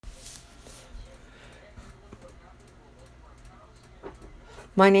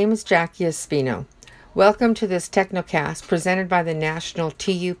My name is Jackie Espino. Welcome to this TechnoCast presented by the National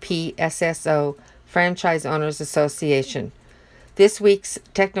TUPSSO Franchise Owners Association. This week's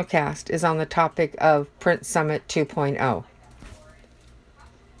TechnoCast is on the topic of Print Summit 2.0.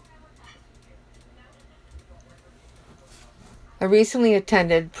 I recently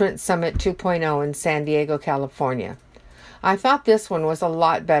attended Print Summit 2.0 in San Diego, California. I thought this one was a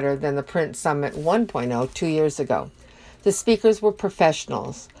lot better than the Print Summit 1.0 2 years ago. The speakers were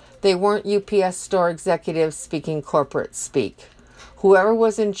professionals. They weren't UPS store executives speaking corporate speak. Whoever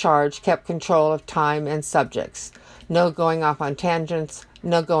was in charge kept control of time and subjects. No going off on tangents,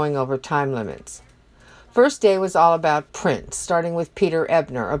 no going over time limits. First day was all about print, starting with Peter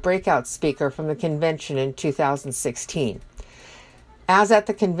Ebner, a breakout speaker from the convention in 2016. As at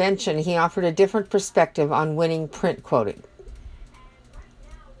the convention, he offered a different perspective on winning print quoting.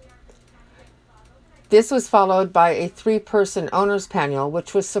 This was followed by a 3-person owners panel,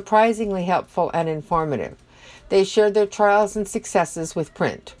 which was surprisingly helpful and informative. They shared their trials and successes with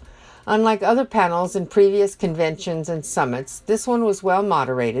print. Unlike other panels in previous conventions and summits, this one was well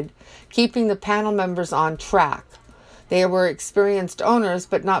moderated, keeping the panel members on track. They were experienced owners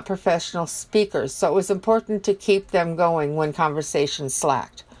but not professional speakers, so it was important to keep them going when conversations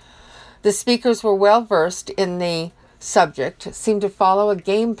slacked. The speakers were well versed in the subject, seemed to follow a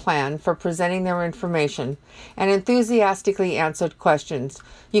game plan for presenting their information, and enthusiastically answered questions.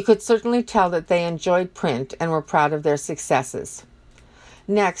 You could certainly tell that they enjoyed print and were proud of their successes.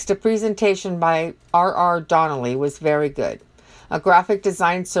 Next, a presentation by R.R. Donnelly was very good. A graphic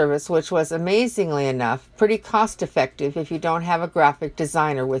design service which was, amazingly enough, pretty cost-effective if you don't have a graphic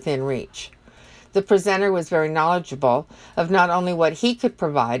designer within reach. The presenter was very knowledgeable of not only what he could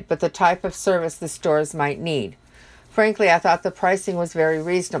provide, but the type of service the stores might need. Frankly, I thought the pricing was very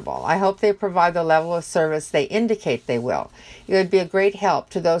reasonable. I hope they provide the level of service they indicate they will. It would be a great help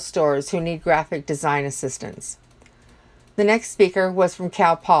to those stores who need graphic design assistance. The next speaker was from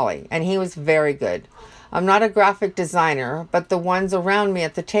Cal Poly, and he was very good. I'm not a graphic designer, but the ones around me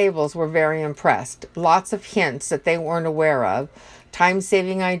at the tables were very impressed. Lots of hints that they weren't aware of,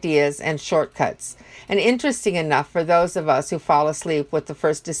 time-saving ideas, and shortcuts. And interesting enough for those of us who fall asleep with the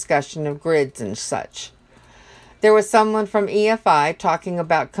first discussion of grids and such. There was someone from EFI talking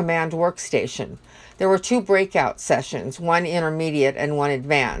about Command Workstation. There were 2 breakout sessions, one intermediate and one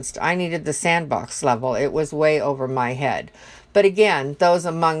advanced. I needed the sandbox level. It was way over my head. But again, those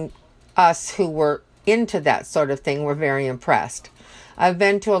among us who were into that sort of thing were very impressed. I've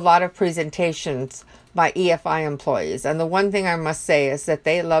been to a lot of presentations by EFI employees, and the one thing I must say is that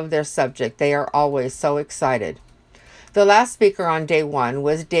they love their subject. They are always so excited. The last speaker on day 1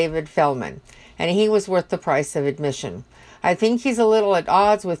 was David Feldman, and he was worth the price of admission. I think he's a little at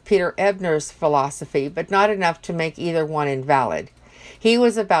odds with Peter Ebner's philosophy, but not enough to make either one invalid. He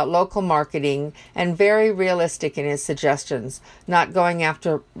was about local marketing and very realistic in his suggestions, not going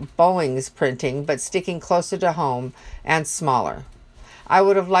after Boeing's printing, but sticking closer to home and smaller. I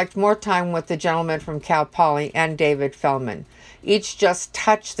would have liked more time with the gentleman from Cal Poly and David Feldman. Each just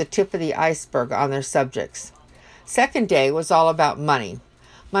touched the tip of the iceberg on their subjects. Second day was all about money.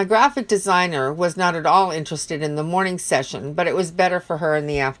 My graphic designer was not at all interested in the morning session, but it was better for her in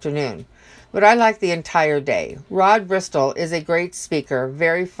the afternoon. But I liked the entire day. Rod Bristol is a great speaker,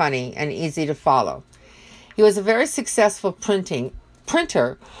 very funny and easy to follow. He was a very successful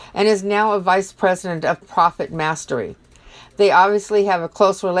printer and is now a vice president of Profit Mastery. They obviously have a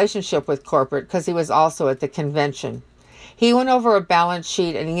close relationship with corporate because he was also at the convention. He went over a balance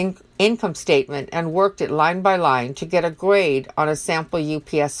sheet and income statement and worked it line by line to get a grade on a sample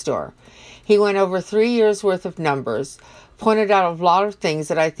UPS store. He went over 3 years' worth of numbers, pointed out a lot of things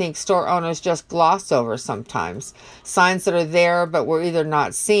that I think store owners just gloss over sometimes. Signs that are there but we're either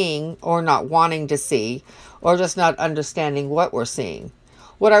not seeing or not wanting to see or just not understanding what we're seeing.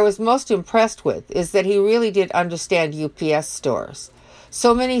 What I was most impressed with is that he really did understand UPS stores.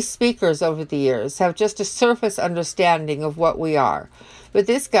 So many speakers over the years have just a surface understanding of what we are. But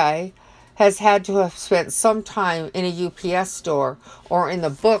this guy has had to have spent some time in a UPS store or in the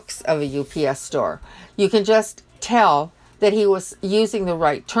books of a UPS store. You can just tell that he was using the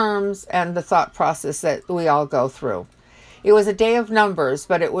right terms and the thought process that we all go through. It was a day of numbers,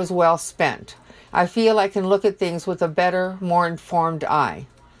 but it was well spent. I feel I can look at things with a better, more informed eye.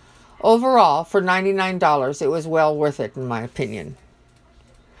 Overall, for $99, it was well worth it, in my opinion.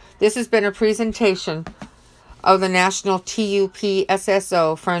 This has been a presentation of the National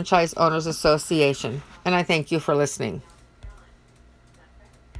TUPSSO Franchise Owners Association, and I thank you for listening.